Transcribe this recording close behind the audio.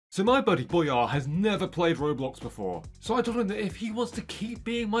So my buddy Boyar has never played Roblox before. So I told him that if he wants to keep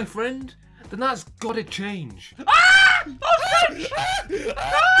being my friend, then that's gotta change. Ah!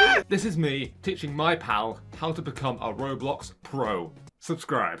 Oh, this is me teaching my pal how to become a Roblox pro.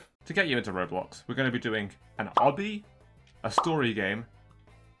 Subscribe. To get you into Roblox, we're going to be doing an obby, a story game,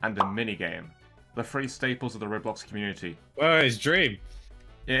 and a mini game. The three staples of the Roblox community. Whoa, it's Dream.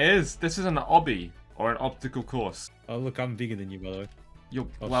 It is. This is an obby, or an obstacle course. Oh look, I'm bigger than you, by the way.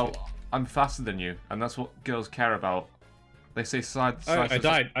 Well, I'm faster than you, and that's what girls care about. They say side. Oh, I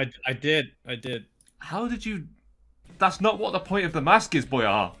died. I did. How did you? That's not what the point of the mask is, Boyar.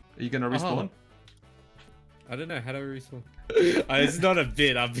 Are you gonna respawn? I don't know. How do I respawn? It's not a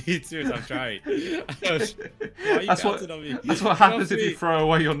bit. I'm being serious. I'm trying. That's what happens if you throw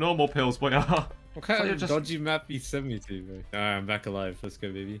away your normal pills, Boyar. What kind of dodgy map you sent me to, bro? Alright, I'm back alive. Let's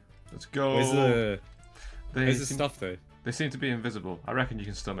go, baby. Let's go. Where's the stuff, though? They seem to be invisible. I reckon you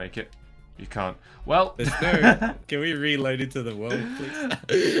can still make it. You can't. Well, there's no. Can we reload into the world, please?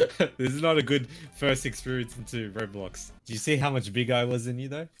 This is not a good first experience into Roblox. Do you see how much bigger I was than you,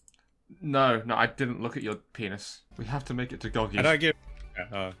 though? No, I didn't look at your penis. We have to make it to Goggy. I don't get.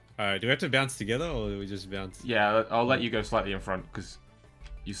 Alright, do we have to bounce together, or do we just bounce? Yeah, I'll let you go slightly in front because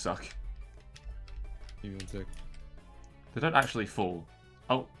you suck. Give me 1 sec. They don't actually fall.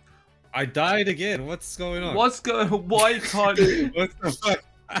 Oh. I died again. What's going on? Why can't you? What the fuck?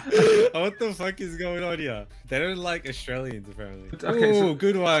 What the fuck is going on here? They don't like Australians, apparently. Okay, ooh, so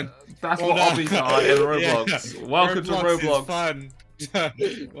good one. That's what obbies are in Roblox. Yeah. Welcome to Roblox. Is fun.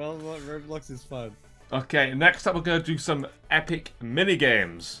 Well, Roblox is fun. Okay, next up we're going to do some epic mini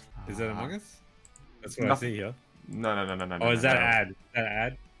games. Is that Among Us? That's what I see here. No. Oh, is that an ad? Is that an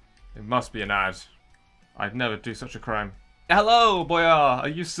ad? It must be an ad. I'd never do such a crime. Hello, Boyar. Are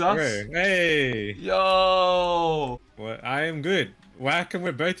you sus? Hey. Yo. What? I am good. Why come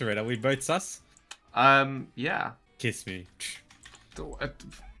we're both red? Are we both sus? Yeah. Kiss me.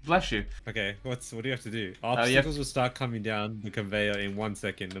 Bless you. Okay, what do you have to do? Obstacles will start coming down the conveyor in 1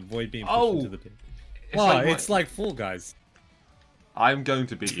 second. Avoid being pushed into the pit. It's like Fall Guys. I'm going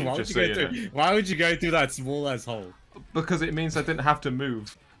to beat you, just so you know. Why would you go through that small ass hole? Because it means I didn't have to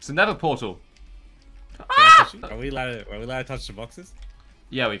move. It's a nether portal. Are we allowed to touch the boxes?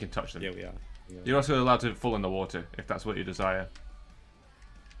 Yeah, we can touch them. Yeah, we are. You're also allowed to fall in the water, if that's what you desire.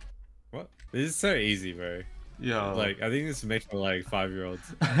 What? This is so easy, bro. Yeah. Like, I think this is made for, like,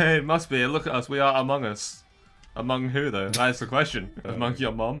 5-year-olds. It must be. Look at us. We are Among Us. Among who, though? That's the question. Among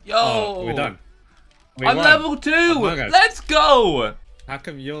your mom? Yo! Oh, we're done. I'm level 2! Let's go! How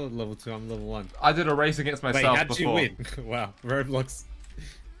come you're level 2? I'm level 1. I did a race against myself before. Wait, how'd you win? Wow. Roblox.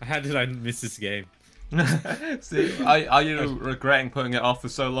 How did I miss this game? See, are you regretting putting it off for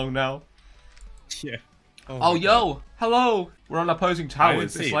so long now? Yeah. Oh yo! Hello! We're on opposing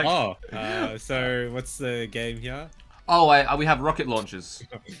towers. It's like... so what's the game here? Oh, we have rocket launchers.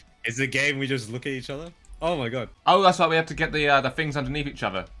 Is the game we just look at each other? Oh my god. Oh, that's right. We have to get the things underneath each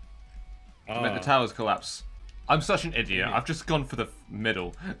other to make the towers collapse. I'm such an idiot. I've just gone for the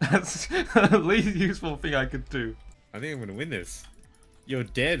middle. That's the least useful thing I could do. I think I'm gonna win this. You're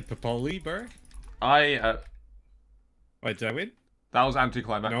dead, Peppoli, bro. Wait, did I win? That was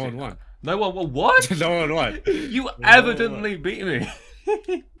anticlimactic. No one won. No one won. What? No one won. You evidently beat me.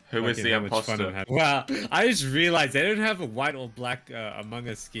 Who is the imposter? Wow, I just realized they don't have a white or black Among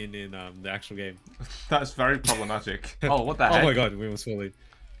Us skin in the actual game. That's very problematic. Oh, what the heck? Oh my god, we almost falling.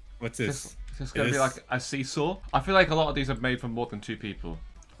 What's this? Is this gonna be like a seesaw? I feel like a lot of these are made for more than 2 people.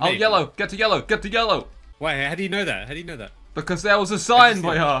 Oh, Maybe. Yellow! Get to yellow! Get to yellow! Wait, how do you know that? How do you know that? Because there was a sign,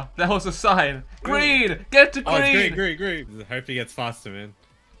 Boyar. There was a sign. Green! Get to green! Oh, it's green. I hope he gets faster, man.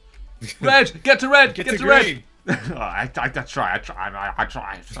 Red! Get to red! Get to red! I try.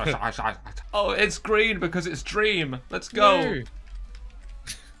 Oh, it's green because it's dream. Let's go.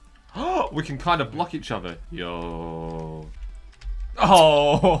 Oh, we can kind of block each other. Yo.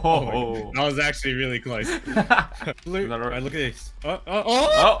 Oh, that was actually really close. Blue. Right, look at this. Oh,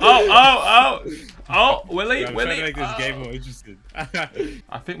 Willy. I'm trying to make this game more interesting.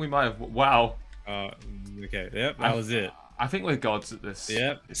 I think we might have. Wow. Okay. Yep. That was it. I think we're gods at this.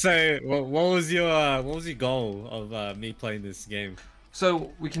 Yep. So, what was your goal of me playing this game?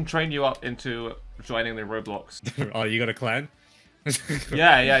 So we can train you up into joining the Roblox. Oh, you got a clan?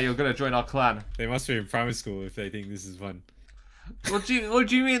 Yeah. You're gonna join our clan. They must be in primary school if they think this is fun. What do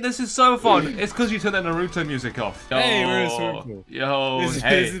you mean this is so fun? It's because you turned the Naruto music off. Hey, we're in a swimming pool. Yo, this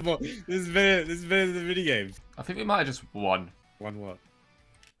is better than the mini games. I think we might have just won. Won what?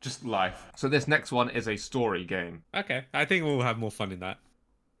 Just life. So this next one is a story game. Okay, I think we'll have more fun in that.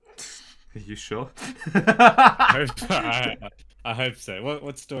 Are you sure? I hope so.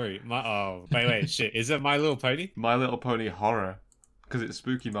 What story? Wait, shit. Is it My Little Pony? My Little Pony Horror, because it's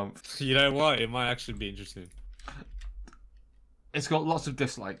spooky month. You know what? It might actually be interesting. It's got lots of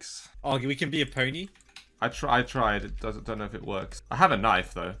dislikes. Oh, we can be a pony? I tried. It don't know if it works. I have a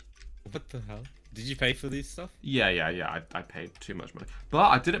knife though. What the hell? Did you pay for these stuff? Yeah. I paid too much money, but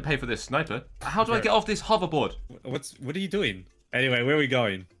I didn't pay for this sniper. How do I get off this hoverboard? What are you doing? Anyway, where are we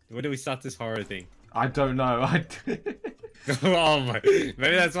going? Where do we start this horror thing? I don't know. Oh my! Maybe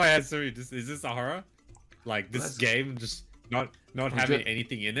that's why I had so many. Is this a horror? Like this game just not having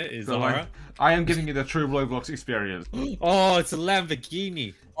anything in it is a horror? I am giving you the true Roblox experience. Oh, it's a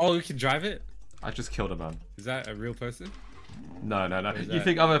Lamborghini. Oh, we can drive it? I just killed a man. Is that a real person? No. You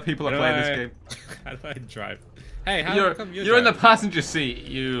think other people are playing this game? How do I drive? Hey, you're in the passenger seat,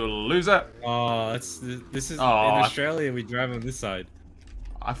 you loser. Oh, this is in Australia. We drive on this side.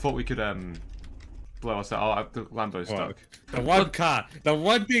 I thought we could blow us out. Oh, the Lambo's stuck. The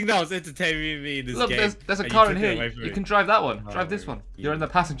one thing that was entertaining me in this game. Look, there's a car in here. You can drive that one. Drive this one. You're in the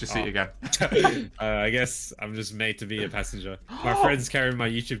passenger seat again. I guess I'm just made to be a passenger. My friend's carrying my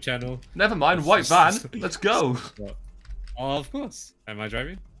YouTube channel. Never mind, white van. Let's go. Oh, of course. Am I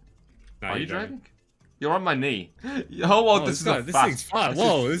driving? No, Are you driving? You're on my knee. Oh, this thing's fast.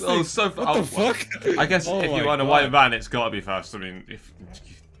 Whoa, this thing's so fast. What the fuck? I guess if you're on a white van, it's got to be fast. I mean, if.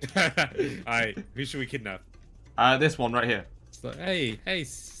 Alright, who should we kidnap? This one right here. So, hey,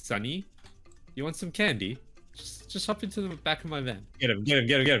 Sonny, you want some candy? Just hop into the back of my van. Get him.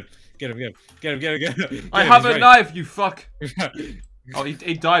 I have a knife, you fuck. Oh,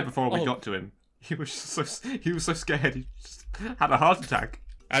 he died before we got to him. He was so scared. He just had a heart attack.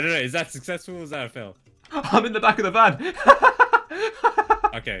 I don't know. Is that successful or is that a fail? I'm in the back of the van.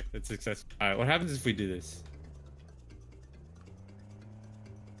 Okay, it's successful. All right, what happens if we do this?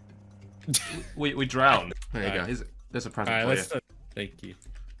 we drown. There you go. There's a present for you. Thank you.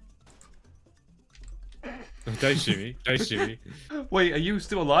 Don't shoot me. Don't shoot me. Wait, are you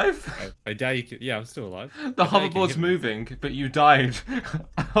still alive? I doubt you could. Yeah, I'm still alive. The hoverboard's moving, but you died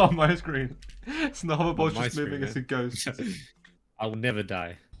on my screen. So the hoverboard's just moving as it goes. I will never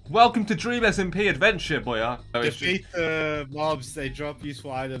die. Welcome to Dream SMP Adventure, boya. Defeat the mobs. They drop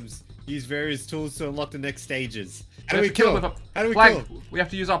useful items. Use various tools to unlock the next stages. How do we kill them? How do we kill them? We have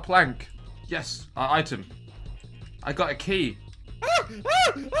to use our plank. Yes, our item. I got a key.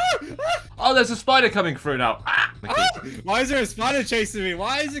 Oh, there's a spider coming through now. Why is there a spider chasing me?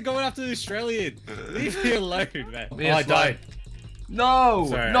 Why is it going after the Australian? Leave me alone, man. Oh, I died. No,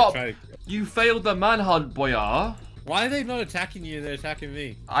 sorry, you failed the manhunt, boya. Why are they not attacking you? They're attacking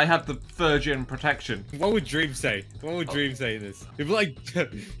me. I have the Virgin protection. What would Dream say? What would Dream say in this? He'd be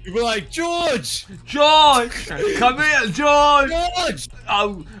like, George! George! Come here, George! George!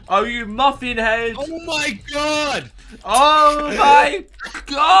 Oh, you muffin head! Oh my god! Oh my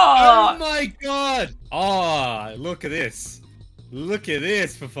god! Oh my god! Oh, look at this. Look at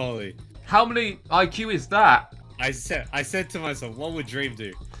this, Peppoli. How many IQ is that? I said to myself, what would Dream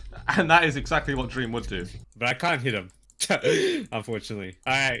do? And that is exactly what Dream would do. But I can't hit him. Unfortunately.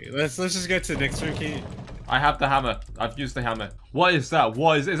 Alright, let's just go to the next room. I have the hammer. I've used the hammer. What is that?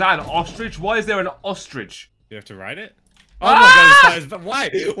 Is that an ostrich? Why is there an ostrich? You have to ride it? Oh my god, but why?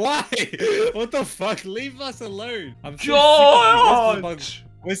 Why? What the fuck? Leave us alone. I'm George!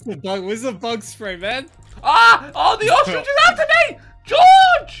 Where's the bug spray, man? Oh, the ostrich is after me!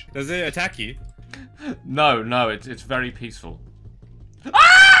 George! Does it attack you? No, it's very peaceful.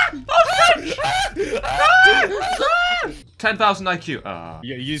 Ostrich! 10,000 IQ.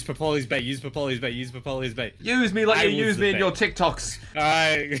 Use Peppoli's bait. Use Peppoli's bait. Use Peppoli's bait. Use me like you use me in your TikToks.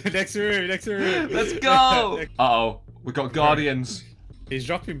 Alright, next room. Let's go. Uh-oh, we got guardians. He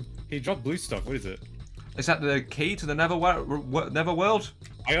dropped blue stuff. What is it? Is that the key to the Neverworld?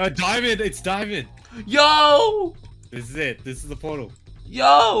 I got diamond. It's diamond. Yo! This is it. This is the portal.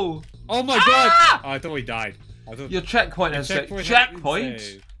 Yo! Oh my god! Oh, I thought we died. Your checkpoint has said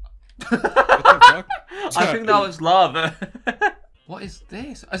checkpoint. What the fuck? I think that was lava. What is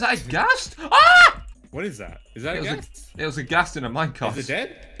this? Is that a ghast? What is that? Is that a ghast? It was a ghast in a minecart. Is it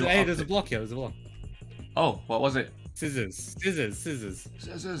dead? Hey, there's a block here. There's a block. Oh, what was it? Scissors. Scissors.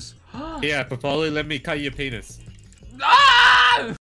 Yeah, Peppoli, let me cut your penis.